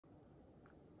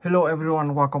Hello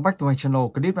everyone, welcome back to my channel.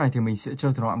 Clip này thì mình sẽ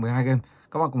chơi thể loại 12 game.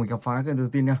 Các bạn cùng mình khám phá game đầu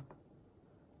tiên nha.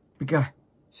 Piggy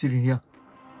Siren here.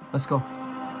 Let's go.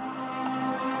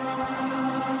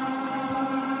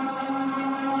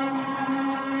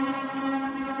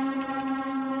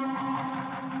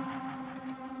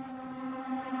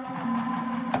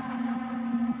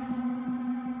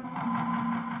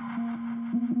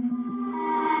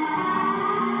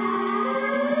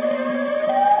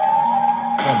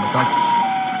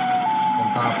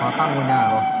 Ta phá tan ngôi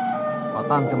nhà rồi, phá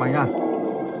tan cái máy nha.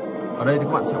 Ở đây thì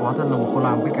các bạn sẽ hóa thân là một con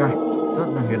làm Piggy rất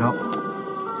là hiền hậu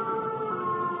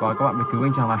và các bạn phải cứu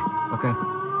anh chàng này. Ok,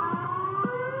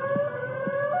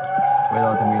 bây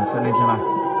giờ thì mình sẽ lên trên này.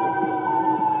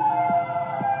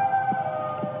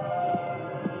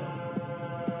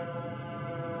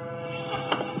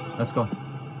 Let's go.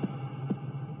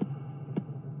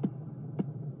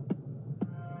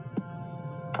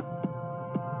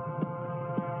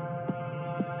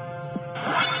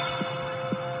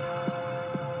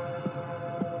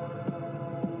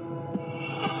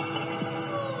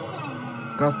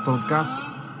 Castle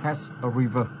has a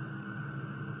river.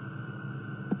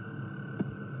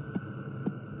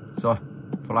 Rồi,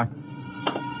 fly.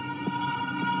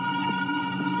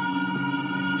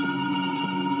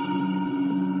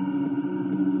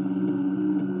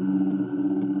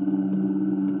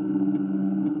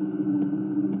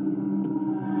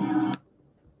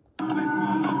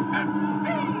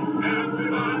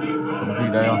 Xuống gì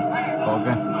đây không? Ok,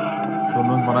 xuống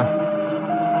luôn vào đây.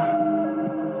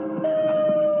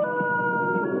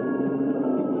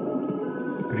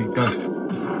 Creeper.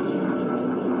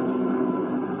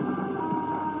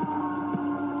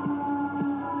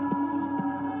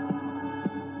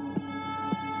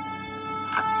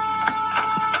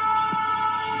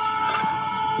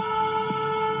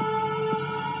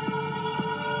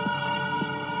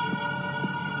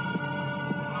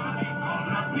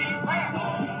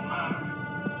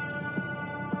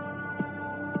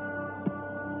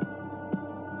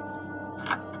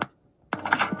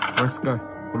 Wesker,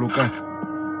 blue car.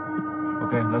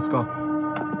 Okay, let's go.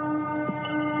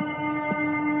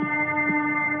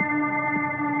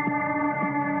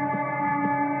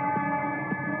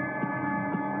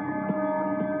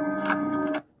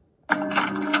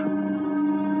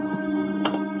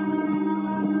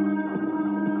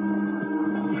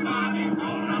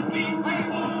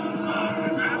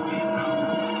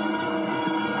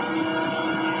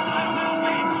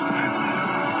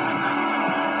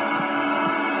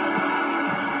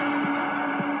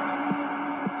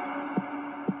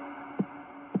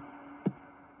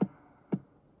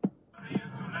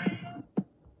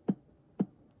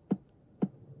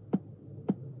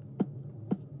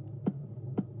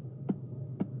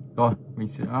 Rồi, mình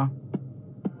sẽ ok.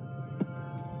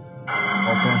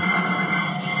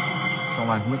 Trong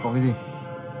này không biết có cái gì.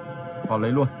 Vào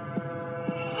lấy luôn.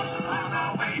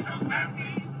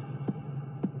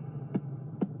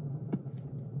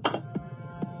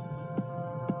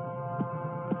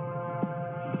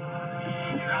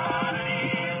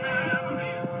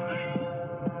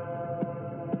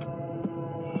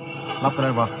 Lắp cái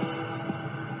này vào.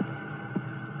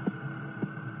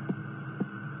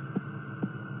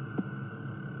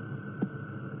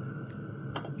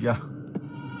 Yeah.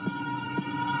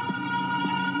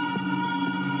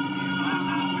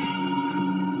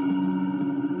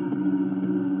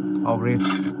 All green.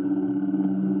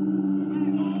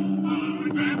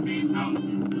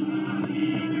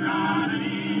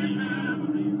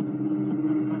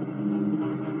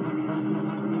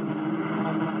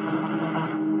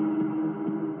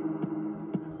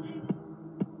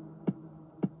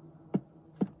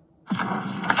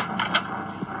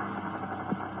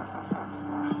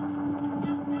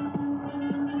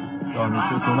 Rồi mình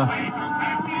sẽ xuống đây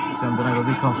xem thế này có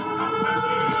gì không.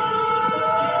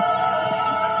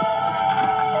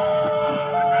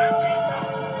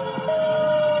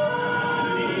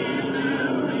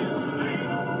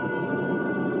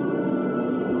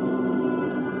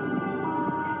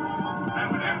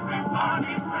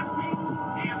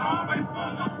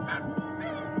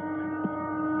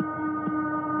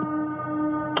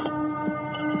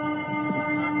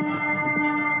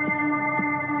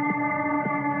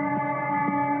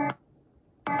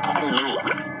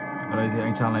 Ở đây thì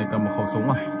anh chàng này cầm một khẩu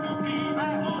súng à.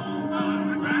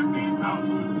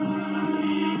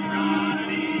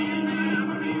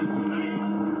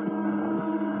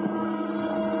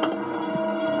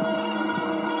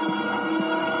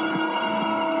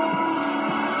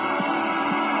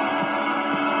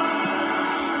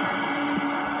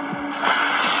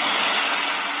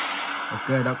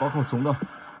 Ok, đã có khẩu súng rồi.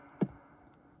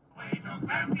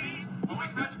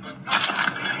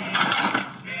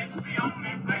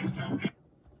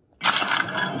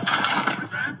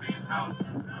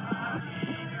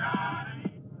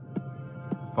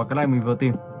 cái này mình vừa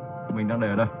tìm. Mình đang để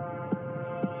ở đây.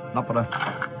 Lắp vào đây.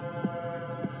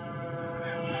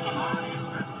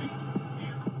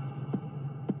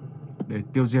 Để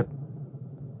tiêu diệt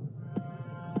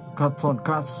Carton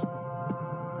Cast.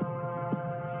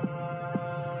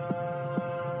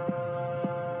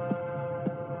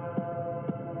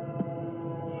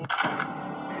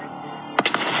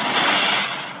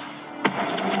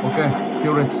 Ok,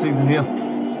 tiêu diệt sinh thần here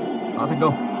đã thành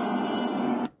công.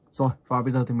 Rồi, và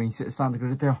bây giờ thì mình sẽ sang cái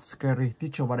tiếp theo, Scary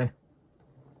Teacher 3D.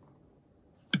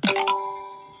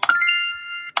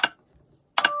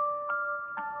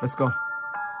 Let's go.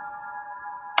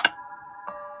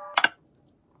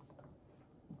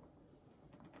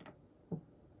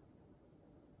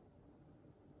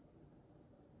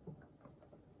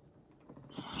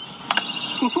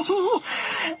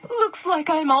 Looks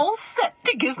like I'm all set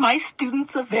to give my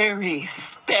students a very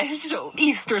special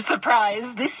Easter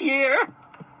surprise this year.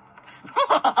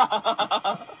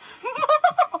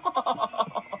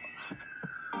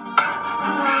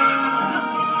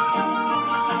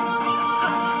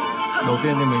 Đầu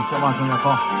tiên thì mình sẽ vào trong nhà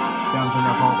kho, xem trong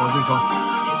nhà kho có gì không.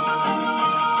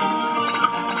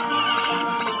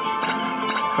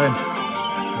 Tên,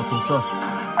 một thùng sơn.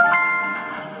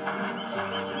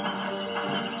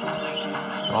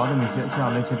 Đó thì mình sẽ trèo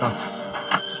lên trên tầng.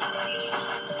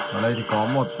 Ở đây thì có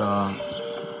một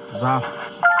dao,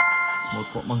 một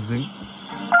cuộn băng dính.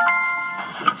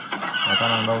 Và ta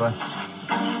làm đâu đây?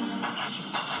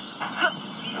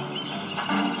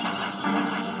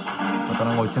 Và ta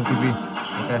đang ngồi xem tivi.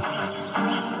 Ok.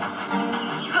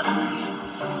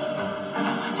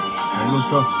 Đấy luôn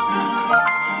sơn.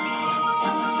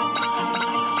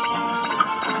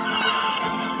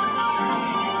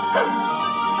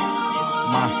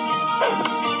 Smile.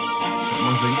 Cuộn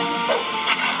băng dính.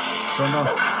 Sơn đâu?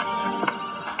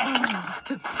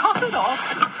 To top it off,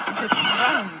 the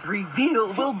grand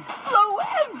reveal will blow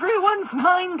everyone's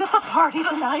mind at the party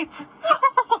tonight.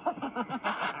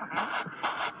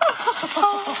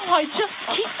 Oh, I just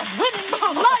keep winning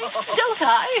life, don't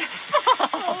I?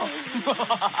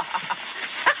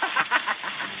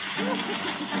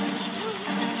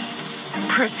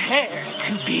 Prepare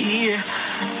to be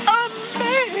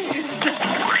amazed.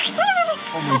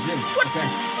 Amazing. Okay.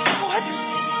 What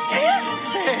is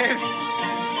this?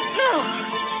 No.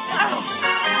 Ow.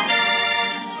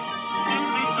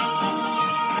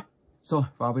 Rồi,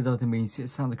 và bây giờ thì mình sẽ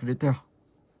sang cái tiếp theo.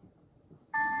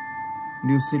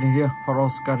 New season here,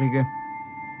 Horror Scary Game.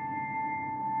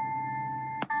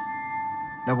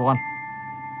 Level 1.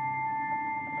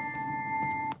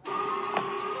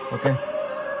 Ok.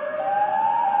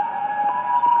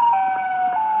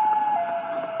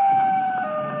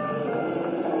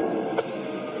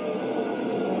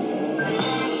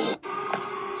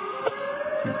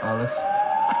 Team Alice.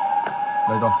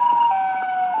 Đây rồi.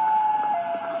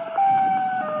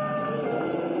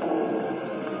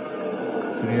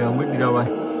 Thì không biết đi đâu đây.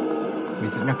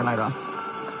 Mình sẽ nhắc cái này đã.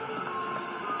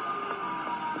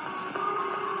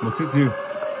 Một chiếc diều.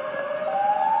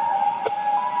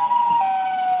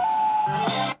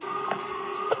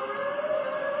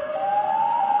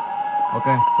 Ok,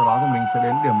 sau đó thì mình sẽ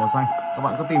đến điểm màu xanh. Các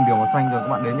bạn có tìm điểm màu xanh rồi các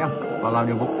bạn đến nhá. Và làm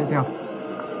nhiệm vụ tiếp theo.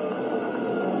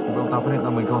 Ông ta phát hiện ra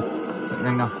mình không? Chạy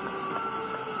nhanh nào.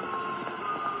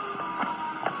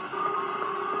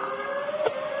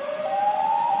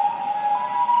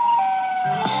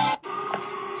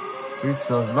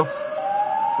 Lock.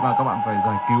 Tức là các bạn phải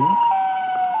giải cứu.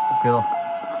 Ok rồi.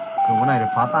 Dùng cái này để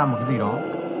phá tan một cái gì đó.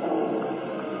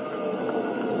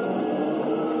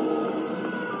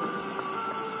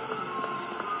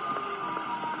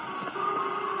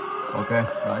 Ok,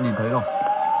 đã nhìn thấy rồi.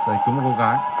 Giải cứu một cô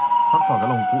gái thoát khỏi cái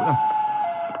lồng cũ này.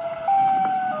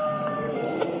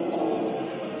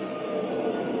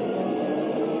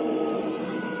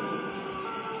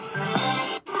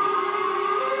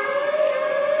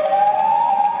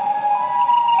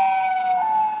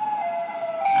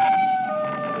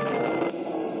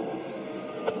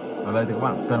 Ở đây thì các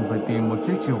bạn cần phải tìm một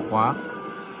chiếc chìa khóa.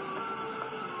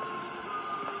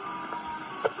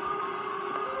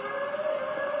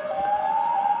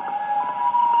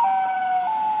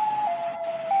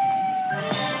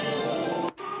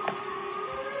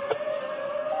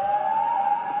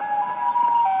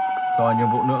 Rồi nhiệm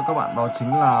vụ nữa các bạn đó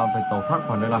chính là phải tẩu thoát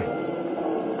khỏi nơi này.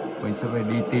 Mình sẽ phải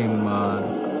đi tìm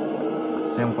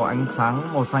xem có ánh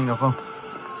sáng màu xanh nào không.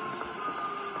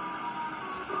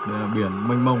 Đây là biển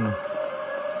mênh mông này.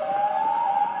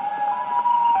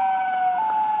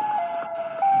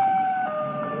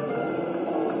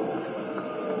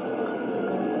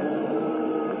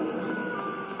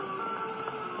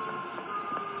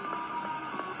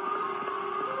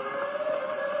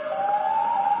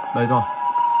 Đây rồi.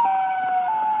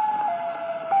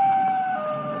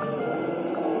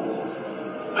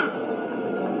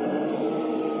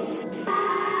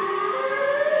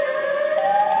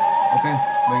 Ok,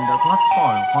 mình đã thoát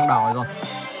khỏi hoang đảo này rồi.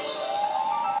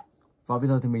 Và bây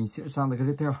giờ thì mình sẽ sang tới cái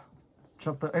tiếp theo.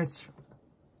 Chapter 8.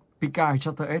 Piggy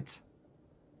Chapter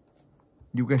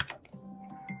 8. UK.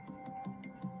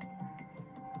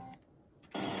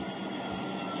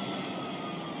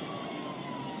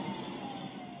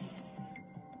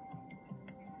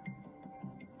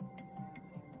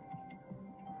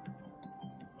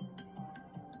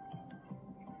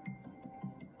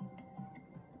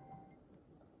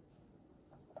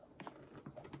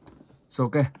 So,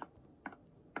 okay.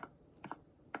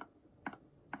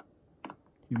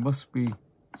 He must be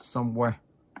somewhere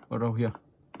around here.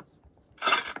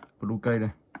 Blue cây này.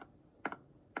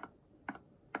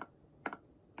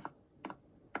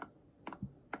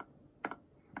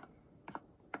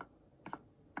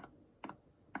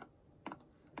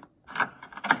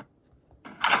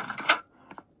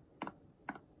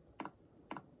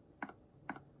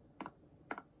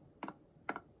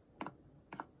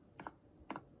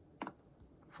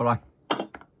 Fly.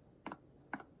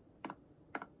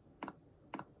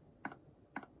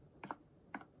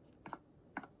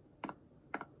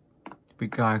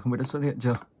 Piggy không biết đã xuất hiện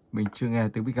chưa? Mình chưa nghe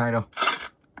tiếng Piggy đâu.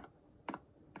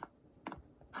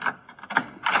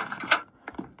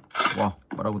 Wow,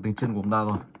 bắt đầu có tiếng chân của chúng ta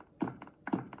rồi.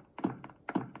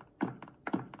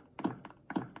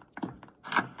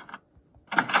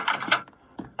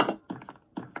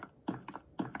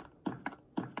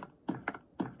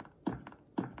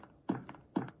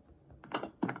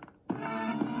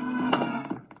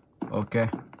 Ok.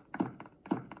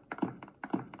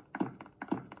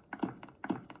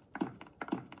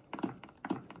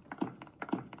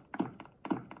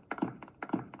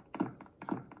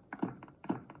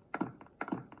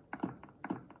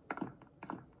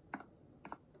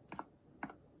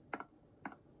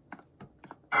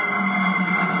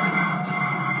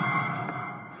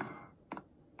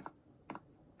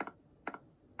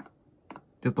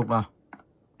 Tiếp tục nào.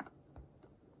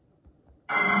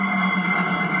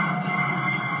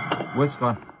 Where's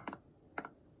gone?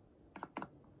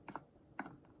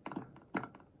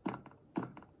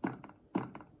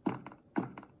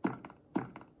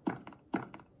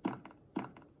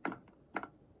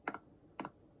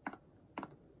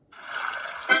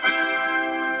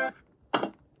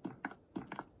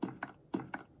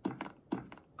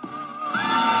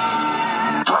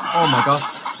 Oh my god,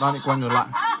 đang bị quay ngược lại.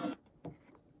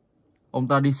 Ông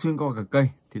ta đi xuyên qua cả cây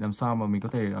thì làm sao mà mình có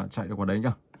thể chạy được vào đấy nhỉ?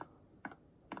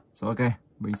 Rồi ok,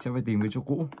 mình sẽ phải tìm cái chỗ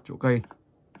cũ, chỗ cây,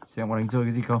 xem có đánh rơi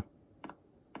cái gì không.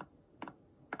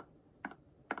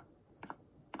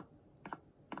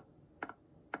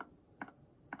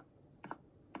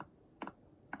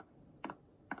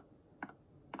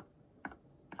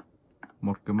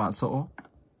 Một cái mã sổ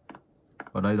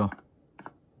ở đây rồi.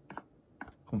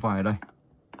 Không phải ở đây.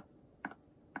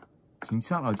 Chính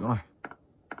xác là ở chỗ này.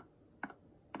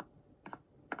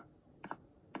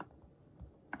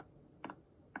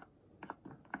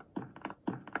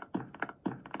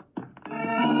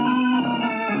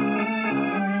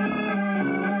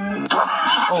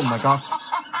 Oh my god.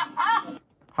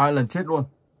 2 lần chết luôn.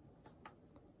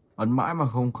 Ấn mãi mà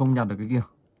không nhặt được cái kia.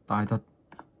 Tài thật.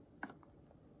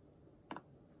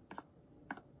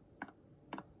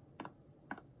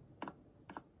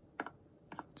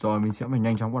 Rồi mình sẽ phải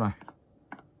nhanh chóng qua này.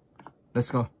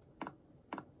 Let's go.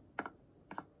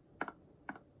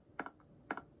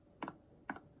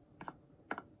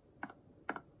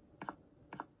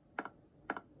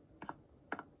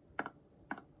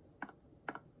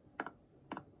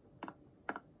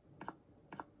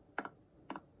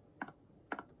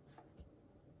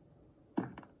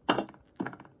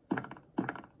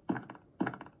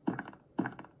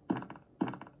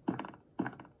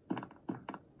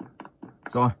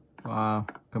 Rồi, và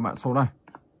cái mã số này.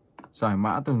 Giải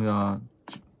mã từ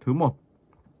thứ 1.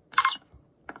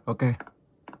 Ok. Cái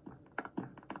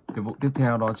vụ tiếp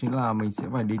theo đó chính là mình sẽ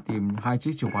phải đi tìm 2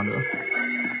 chiếc chìa khóa nữa.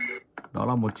 Đó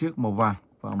là một chiếc màu vàng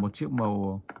và một chiếc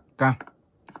màu cam.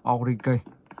 Orange cây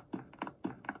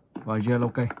và yellow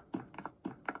cây.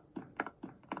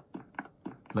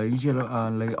 Lấy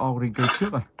orange cây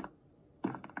trước này.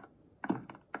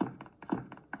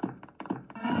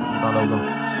 Ta đâu rồi?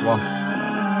 Wow.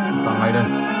 Ta ngay đây.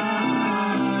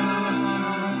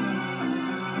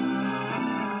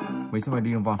 Mình sẽ phải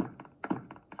đi đường vòng.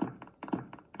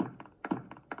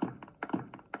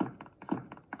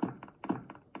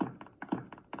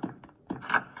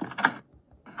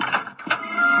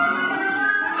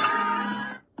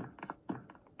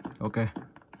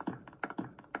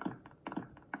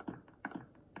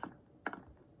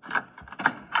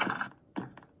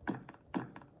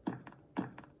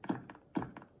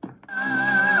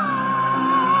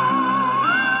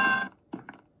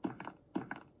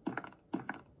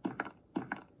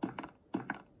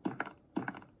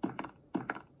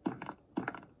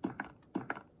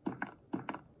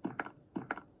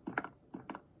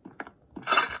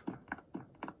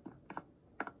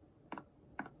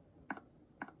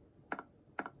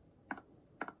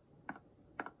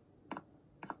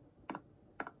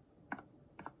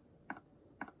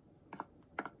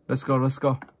 Let's go, let's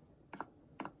go.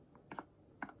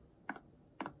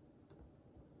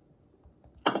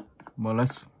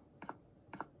 MLS.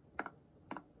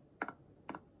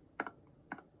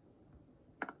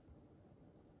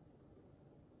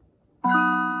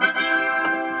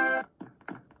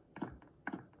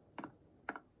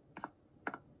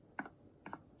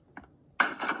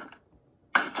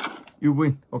 You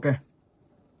win, ok.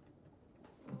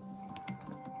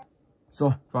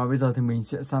 Rồi, và bây giờ thì mình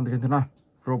sẽ sang tới game thứ 5,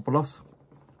 Roblox.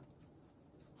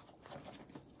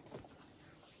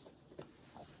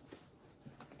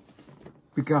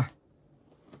 Piggy.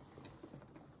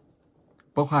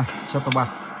 Bốc 2, chapter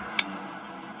 3.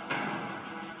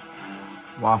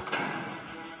 Wow.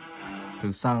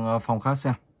 Thử sang phòng khác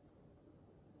xem.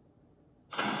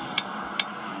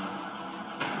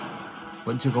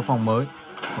 Vẫn chưa có phòng mới.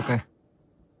 Ok.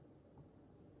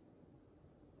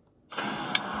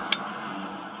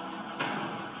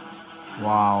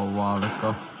 Wow, wow, let's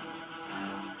go.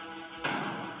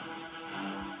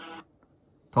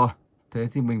 Thôi, thế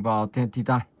thì mình vào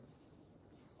Teentitans.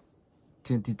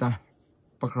 Teentitans.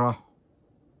 Background.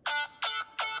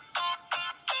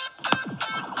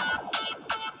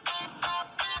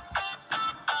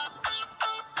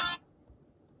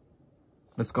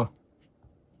 Let's go.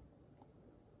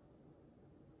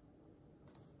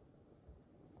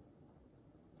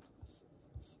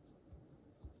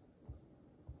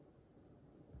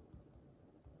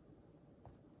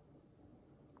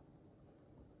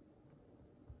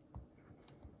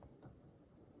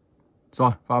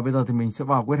 Rồi, và bây giờ thì mình sẽ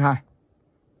vào quét 2.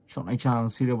 Chọn anh chàng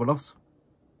Roblox.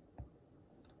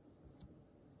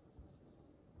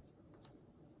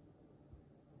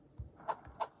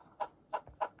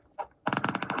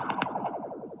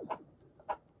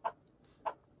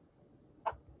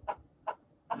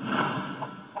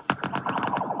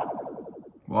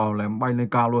 Wow, lém bay lên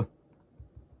cao luôn.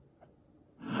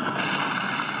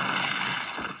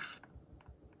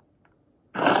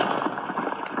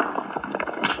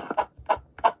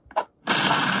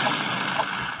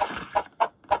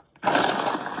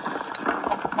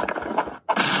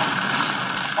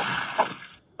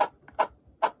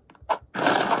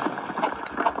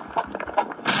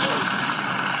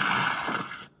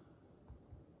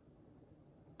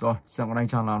 Rồi, xem có anh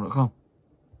chàng nào nữa không.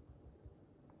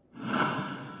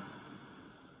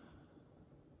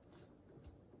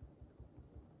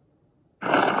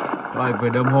 Lại về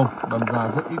đêm hôm, đâm ra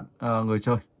rất ít người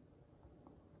chơi.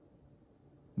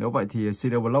 Nếu vậy thì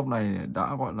Roblox này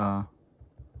đã gọi là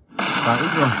càng ít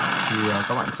người thì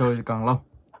các bạn chơi càng lâu.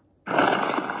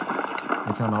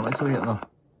 Anh chàng nó lại xuất hiện rồi.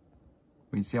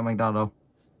 Mình xem anh ta ở đâu.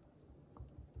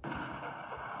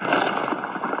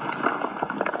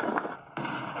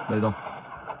 Đây rồi.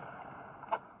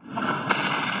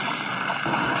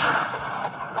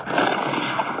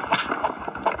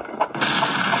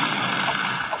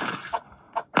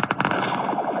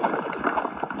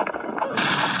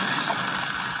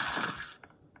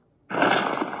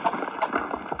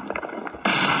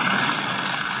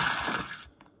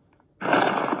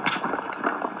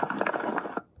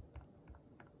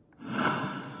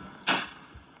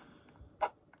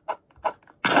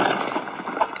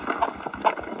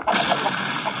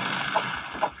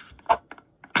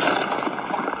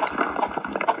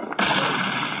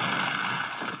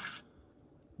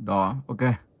 Đó, ok.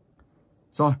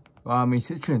 Rồi, và mình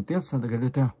sẽ chuyển tiếp sang cái tiếp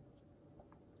theo.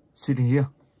 Sitting here.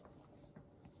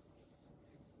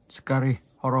 Scary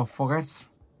Horror Forgets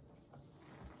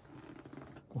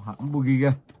của hãng Piggy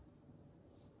Game.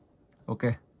 Ok.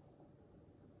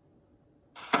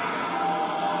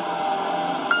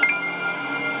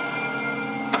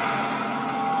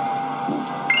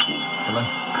 Đây.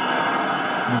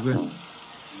 Piggy.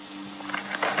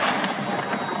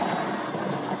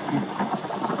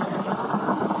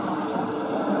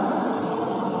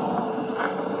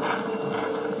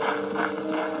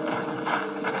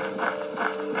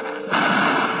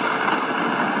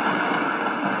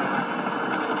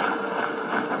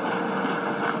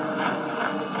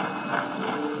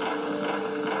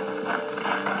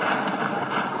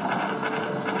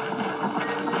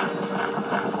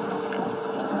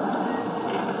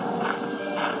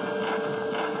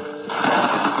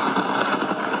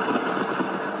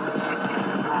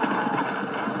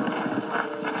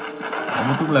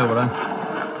 Một chút lều vào đây. Oh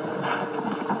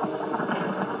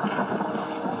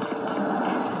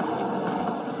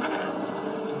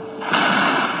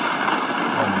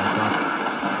my God.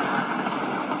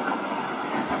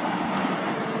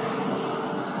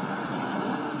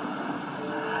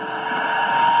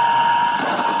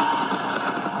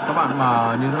 Các bạn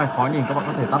mà như thế này khó nhìn các bạn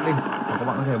có thể tắt đi, hoặc các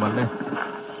bạn có thể bật lên.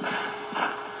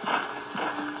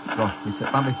 Rồi, mình sẽ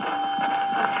tắt đi.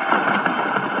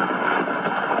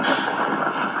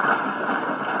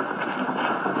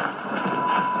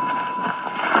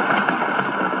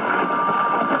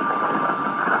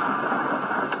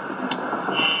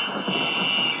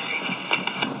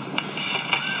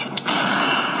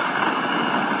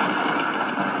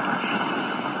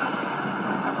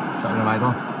 Chọn cái này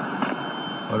thôi.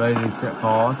 Ở đây thì sẽ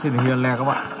có xin hiên le các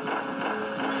bạn.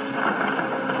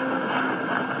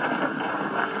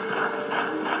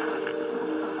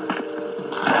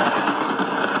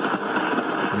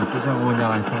 Mình sẽ cho ngôi nhà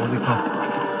này xem có gì không.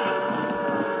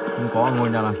 Không có ở ngôi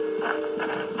nhà này.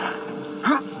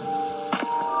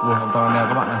 Ui, ông ta nè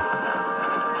các bạn này.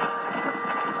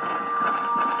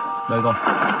 Đây rồi.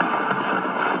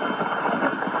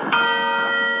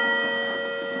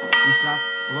 Is that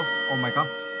close? Oh my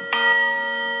gosh.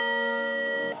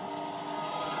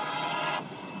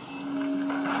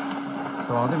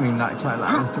 Sau đó thì mình lại chạy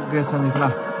lại chỗ kia xem như thế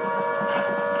nào.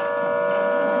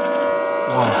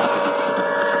 Wow.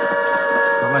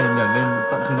 Sau này nhảy lên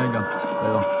tận trên đây nhỉ.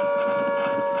 Đây rồi.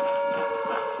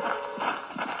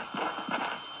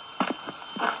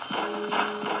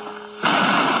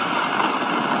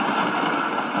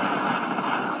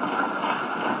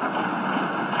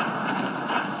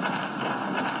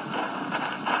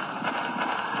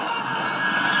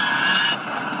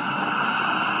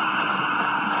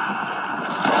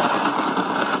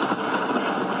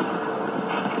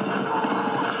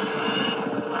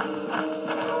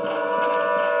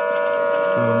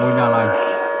 Từ ngôi nhà này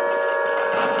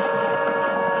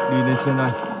đi lên trên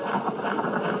đây.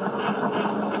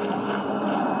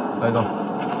 Đây rồi.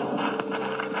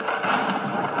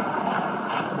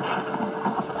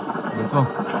 Đúng không?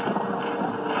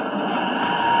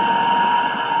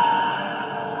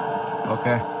 Ok.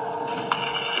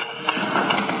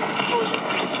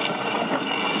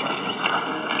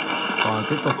 Còn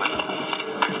tiếp tục.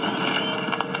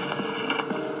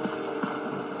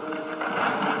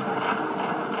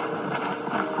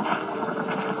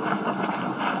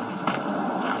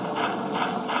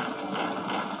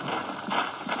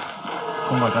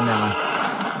 Không vào căn nhà này.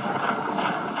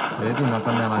 Thế thì là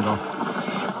căn nhà này rồi.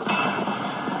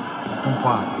 Không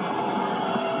phải.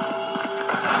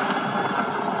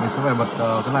 Mình sẽ phải bật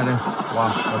cái này lên. Wow,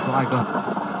 ở chỗ này cơ.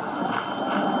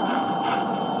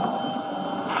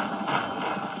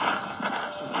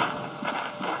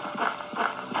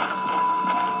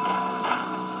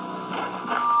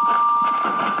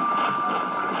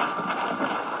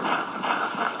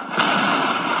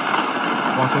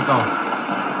 Qua cây cầu.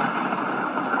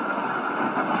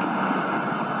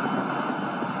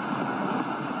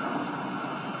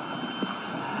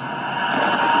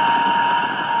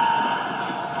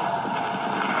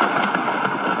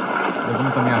 Đây có một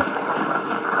căn nhà.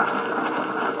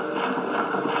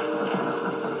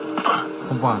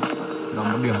 Không phải, là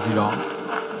một điểm gì đó.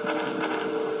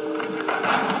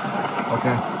 Ok.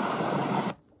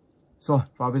 Rồi,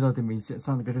 và bây giờ thì mình sẽ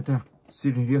sang cái tiếp theo.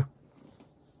 Series here.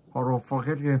 Horror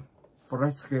Forest game.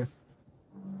 Forest game.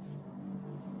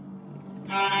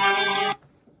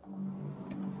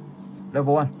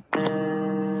 Level 1.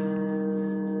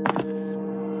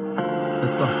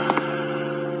 Let's go.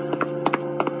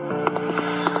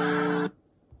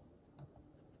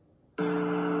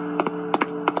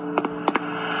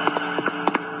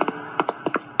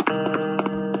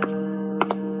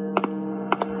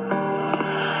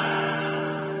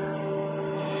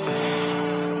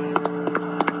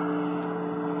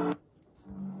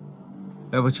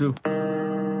 Level 2.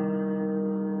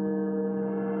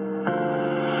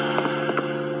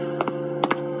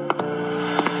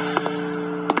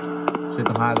 Trên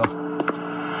tầng 2 rồi.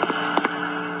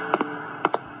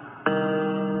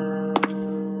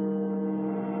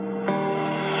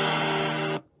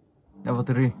 Level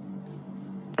 3.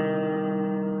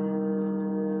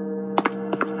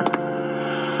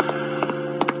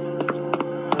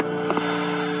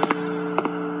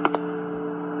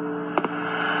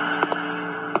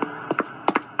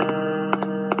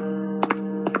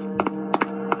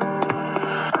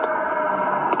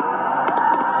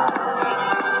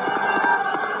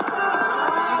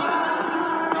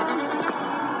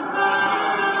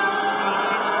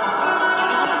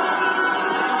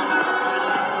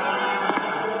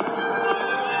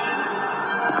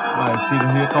 Bài xin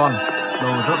như con,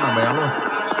 đầu rất là bé luôn.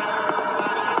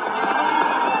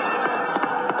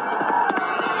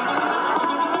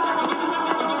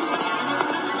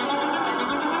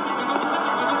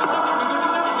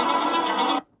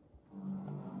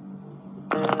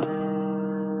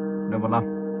 Level 5.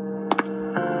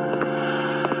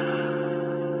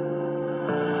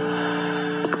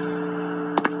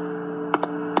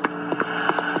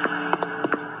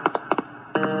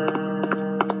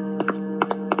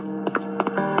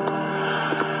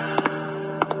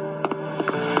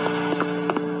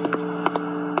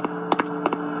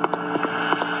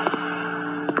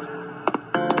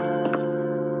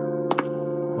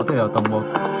 thể ở tầng 1.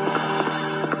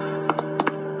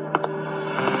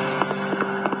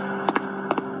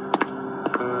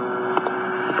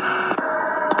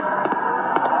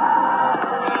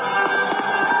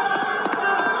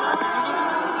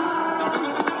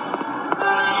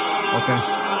 Ok.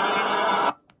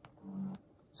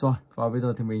 Rồi, và bây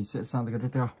giờ thì mình sẽ sang tới cái tiếp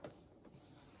theo.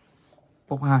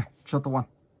 Box 2, Chapter 1.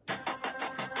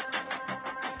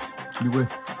 Đi quên.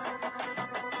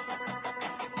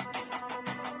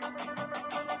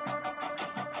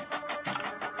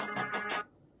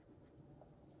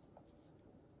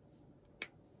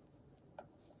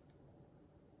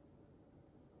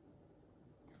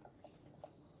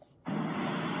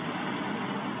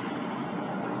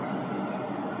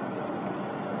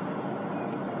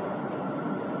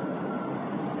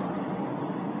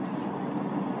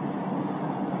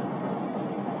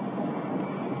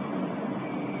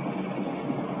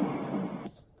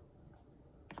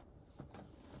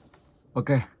 Ok.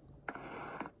 Cái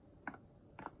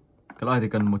này thì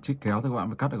cần một chiếc kéo thì các bạn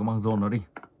phải cắt được cái băng rôn nó đi.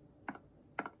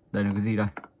 Đây là cái gì đây?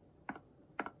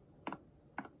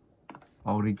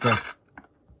 Orange cây.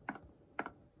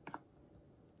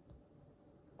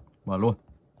 Mở luôn.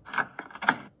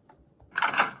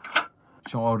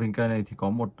 Trong orange cây này thì có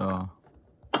một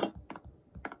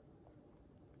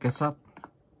két sắt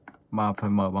mà phải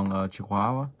mở bằng chìa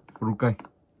khóa blue cây.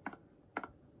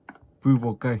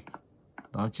 Purple cây.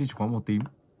 Đó, chiếc chìa khóa màu tím.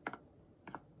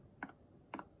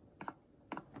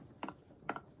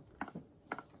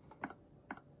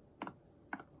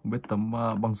 Không biết tấm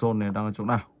băng rôn này đang ở chỗ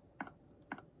nào.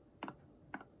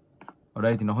 Ở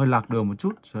đây thì nó hơi lạc đường một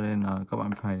chút, cho nên là các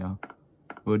bạn phải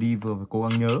vừa đi vừa phải cố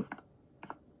gắng nhớ.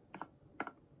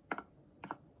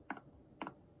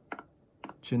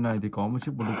 Trên này thì có một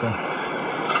chiếc blue cây.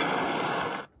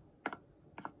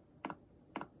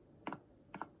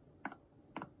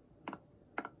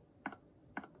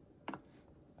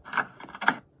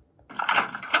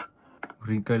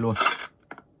 Green cây luôn.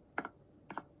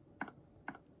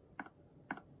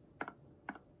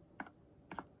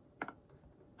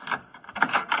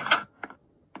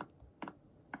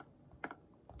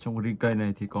 Trong green cây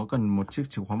này thì có cần một chiếc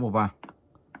chìa khóa màu vàng.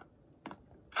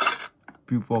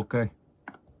 Purple cây.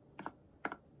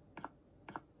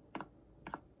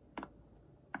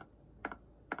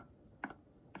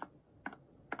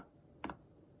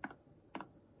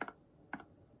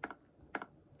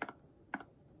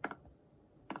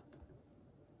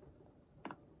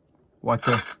 White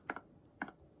cây.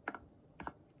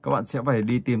 Các bạn sẽ phải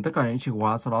đi tìm tất cả những chìa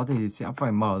khóa, sau đó thì sẽ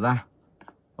phải mở ra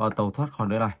và tẩu thoát khỏi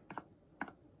nơi này.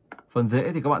 Phần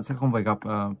dễ thì các bạn sẽ không phải gặp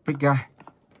Piggy.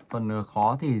 Phần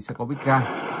khó thì sẽ có Piggy.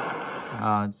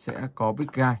 Sẽ có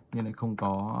Piggy nhưng lại không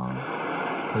có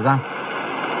thời gian.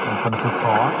 Còn phần cực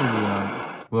khó thì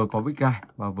vừa có Piggy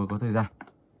và vừa có thời gian.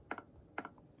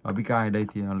 Ở Piggy ở đây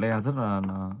thì le rất là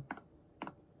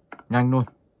nhanh luôn.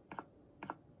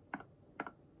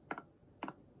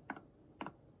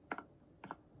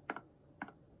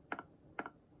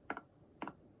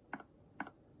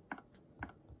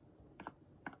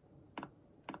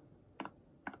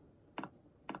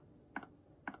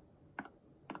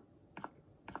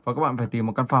 Và các bạn phải tìm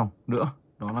một căn phòng nữa.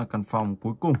 Đó là căn phòng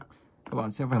cuối cùng. Các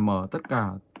bạn sẽ phải mở tất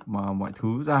cả mọi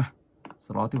thứ ra.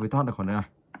 Sau đó thì mới thoát được khỏi nơi này.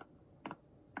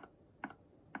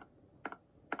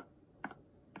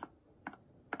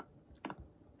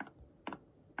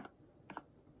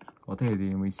 Có thể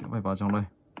thì mình sẽ phải vào trong đây.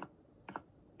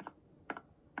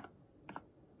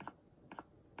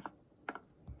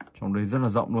 Trong đây rất là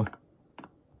rộng luôn.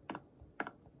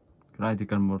 Cái này thì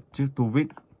cần một chiếc tu vít.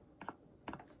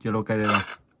 Yellow cây đây rồi.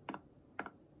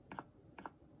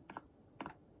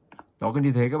 Đó, cứ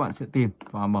như thế các bạn sẽ tìm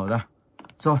và mở ra.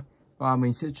 Rồi, và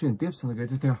mình sẽ chuyển tiếp sang cái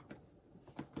tiếp theo.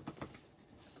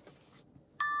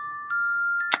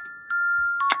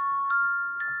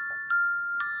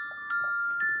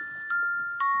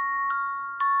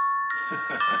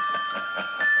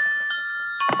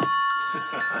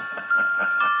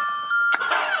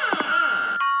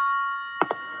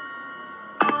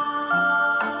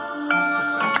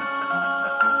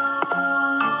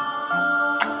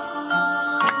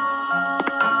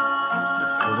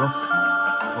 Roblox.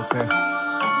 Ok.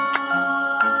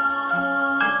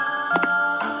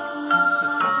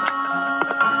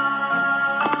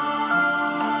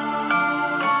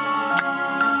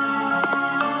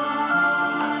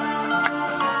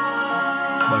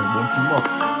 Bảy bốn chín một.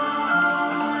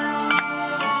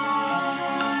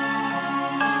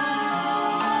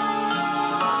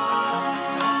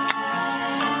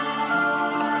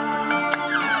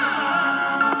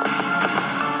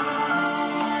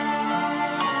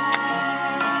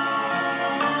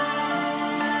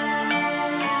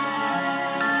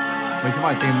 sẽ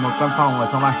phải tìm một căn phòng ở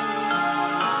trong này.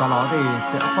 Sau đó thì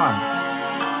sẽ phải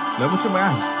lấy một chiếc máy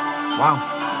ảnh. Wow.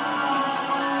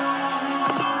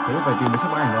 Thế phải tìm một chiếc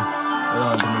máy ảnh rồi. Bây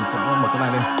giờ thì mình sẽ mở cái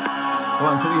này lên. Các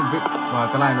bạn sẽ đi vị và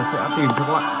cái này nó sẽ tìm cho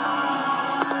các bạn.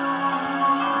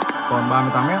 Còn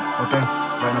 38 mét. Ok.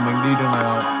 Vậy là mình đi đường này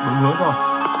là đúng hướng rồi.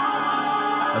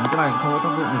 Ấn cái này không có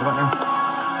tác dụng gì các bạn em.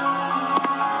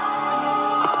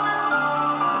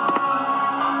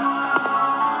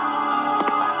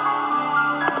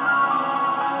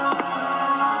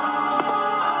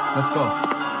 Let's go.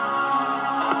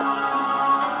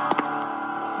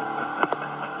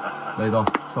 Đây rồi,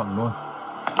 chuẩn luôn.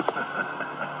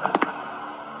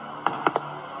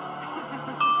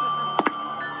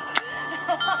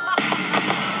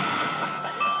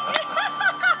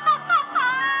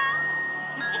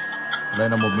 Đây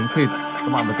là một miếng thịt, các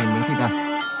bạn phải tìm miếng thịt này.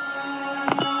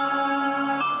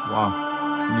 Wow,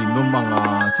 nhìn luôn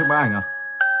bằng chiếc máy ảnh à.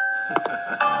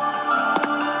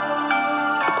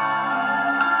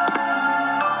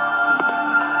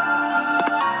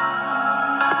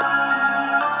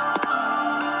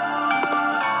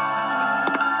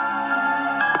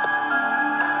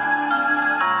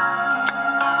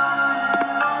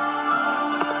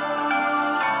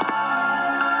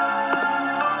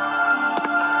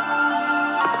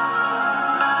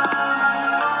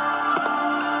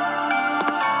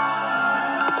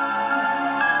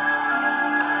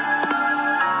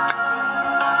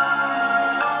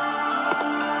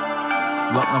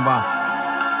 Lợn nằm vào.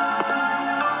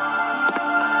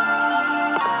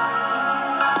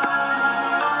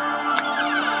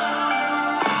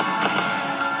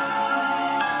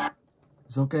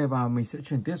 Rồi ok, và mình sẽ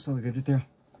chuyển tiếp sang cái tiếp theo.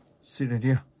 Siren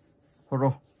here.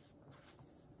 Horror.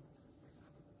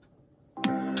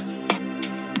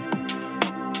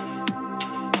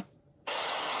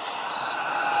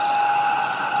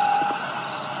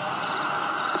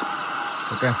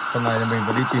 Ok, phần này thì mình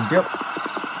phải đi tìm tiếp.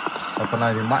 Và phần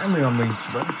này thì mãi mình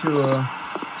vẫn chưa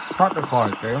thoát được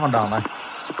khỏi cái hòn đảo này.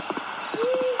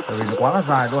 Bởi vì nó quá là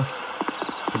dài luôn.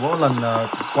 Thì mỗi lần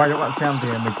quay cho các bạn xem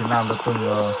thì mình chỉ làm được từng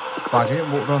vài cái nhiệm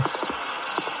vụ thôi.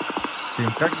 Tìm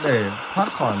cách để thoát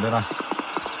khỏi nơi này.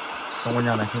 Trong ngôi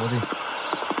nhà này không có gì.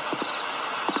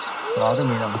 Sau đó thì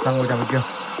mình lại sang ngôi nhà bên kia.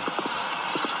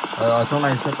 Ở trong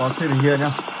này sẽ có Siren here nhá.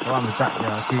 Các bạn phải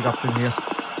chạy khi gặp Siren here.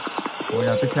 Ngôi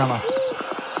nhà tiếp theo nào.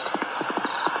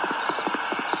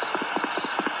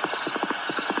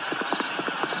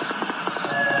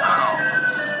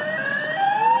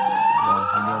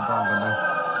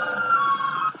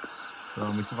 Rồi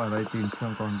mình sẽ vào đây tìm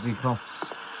xem còn gì không.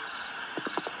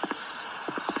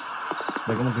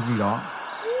 Đây có một cái gì đó.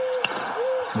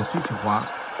 Một chiếc chìa khóa.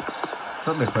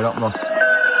 Sắp để khởi động rồi.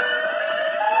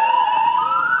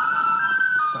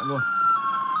 Chạy luôn.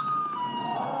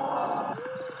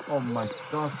 Oh my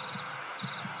god.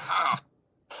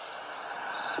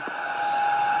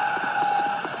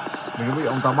 Mình có bị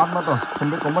ông ta bắt mất rồi.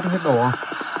 Không biết có mất hết đồ không.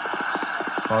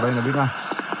 Vào đây là biết ngay.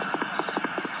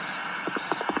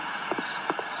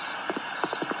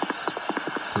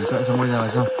 Thử chạy sang ngôi nhà này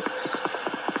xem.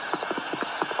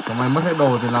 Còn may mất hết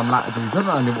đồ thì làm lại thì rất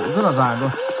là nhiều bộ rất là dài luôn.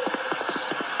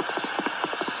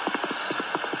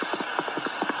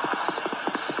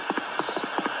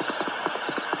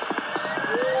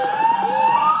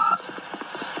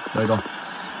 Đây rồi.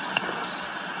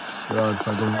 Bây giờ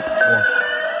phải dùng. Ủa,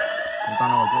 chúng ta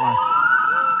nằm ở chỗ này.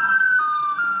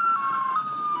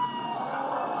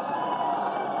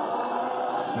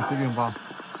 Mình sẽ điền vào.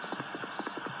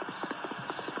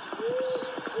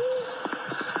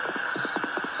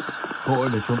 Cơ hội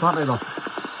để trốn thoát đây rồi.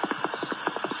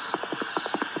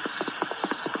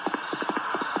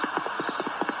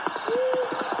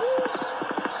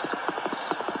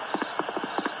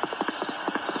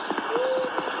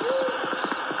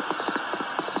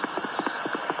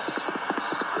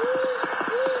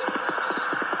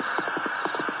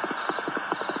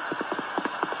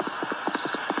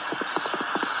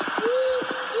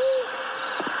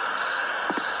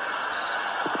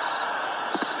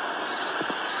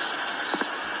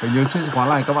 Phải nhớ chiếc chìa khóa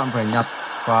này các bạn phải nhặt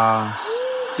và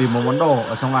tìm một món đồ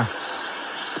ở trong này.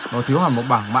 Nó thiếu hẳn một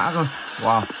bảng mã cơ.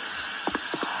 Wow.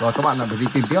 Rồi các bạn lại phải đi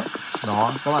tìm tiếp.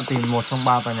 Đó, các bạn tìm một trong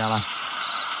 3 tòa nhà này.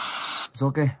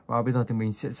 Rồi ok, và bây giờ thì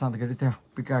mình sẽ sang cái tiếp theo,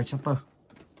 Piggy Chapter.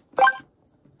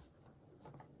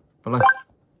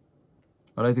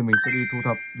 Ở đây thì mình sẽ đi thu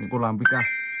thập những con làm Piggy.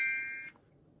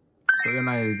 Tựa game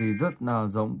này thì rất là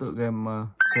giống tựa game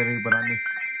Kerry Brownie.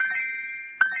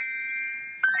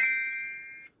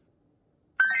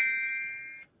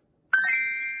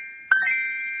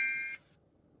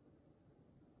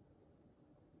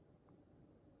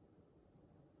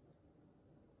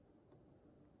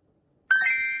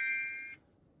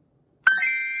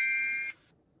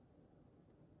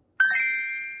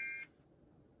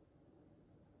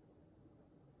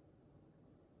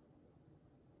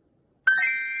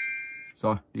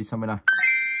 Rồi, đi sang bên này.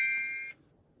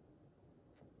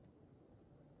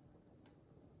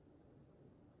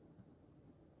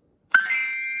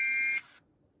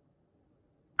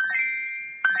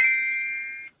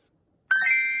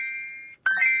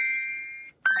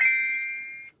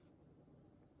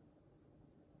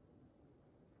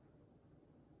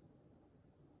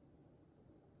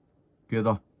 Kia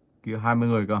rồi, kia 20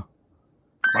 người cơ.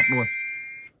 Bắt luôn.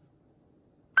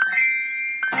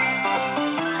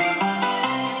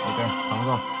 Ok, thắng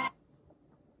rồi.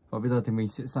 Và bây giờ thì mình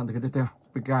sẽ sang tới cái tiếp theo,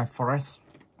 Piggy Forest.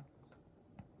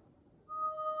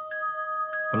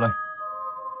 Play.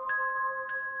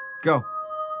 Go.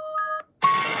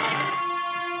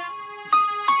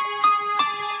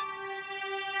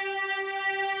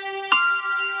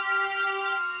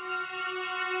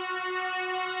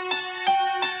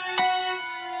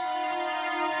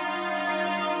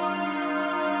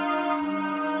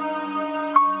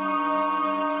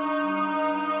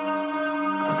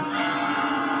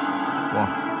 Wow,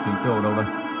 tiếng kêu ở đâu đây?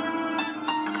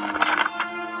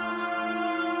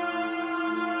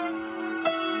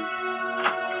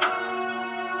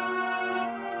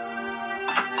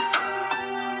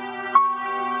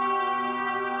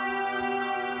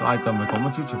 Có ai cần phải có một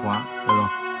chiếc chìa khóa. Được rồi.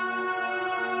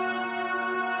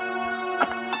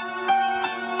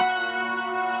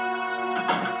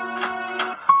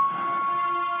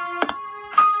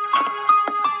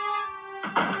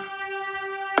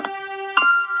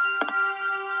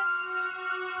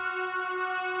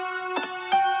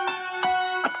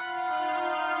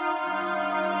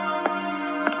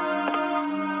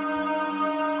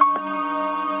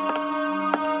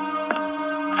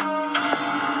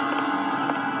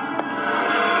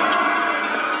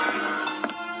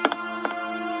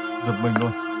 Giật mình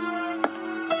luôn.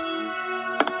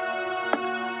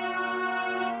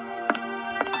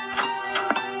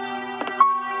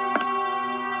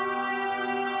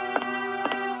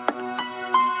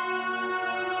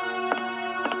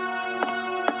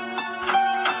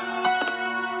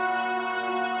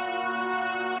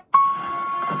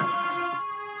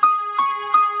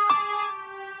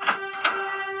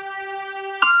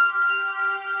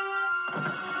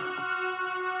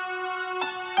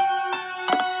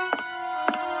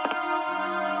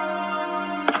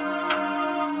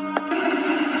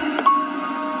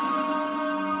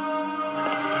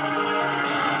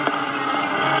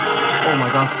 Oh my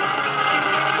god.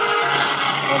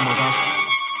 Oh my god.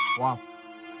 Wow.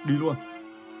 Đi luôn.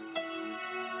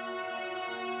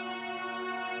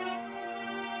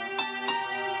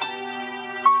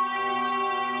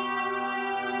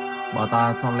 Bà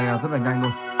ta sao le rất là nhanh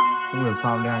luôn. Không hiểu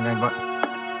sao le nhanh vậy.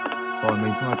 Rồi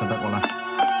mình sẽ phải cẩn thận còn này.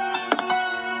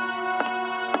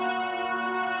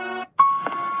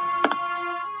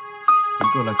 Cánh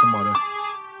cửa này không mở được.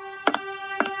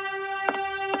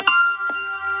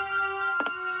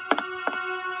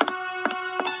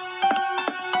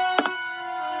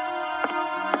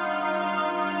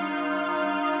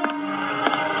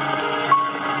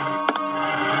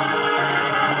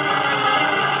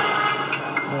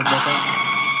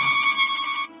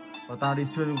 Và ta đi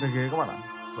xuyên cái ghế các bạn ạ.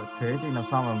 Vậy thế thì làm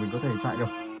sao mà mình có thể chạy được.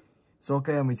 So ok,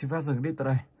 mình xin phép dừng clip tại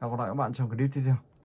đây. Hẹn gặp lại các bạn trong clip tiếp theo.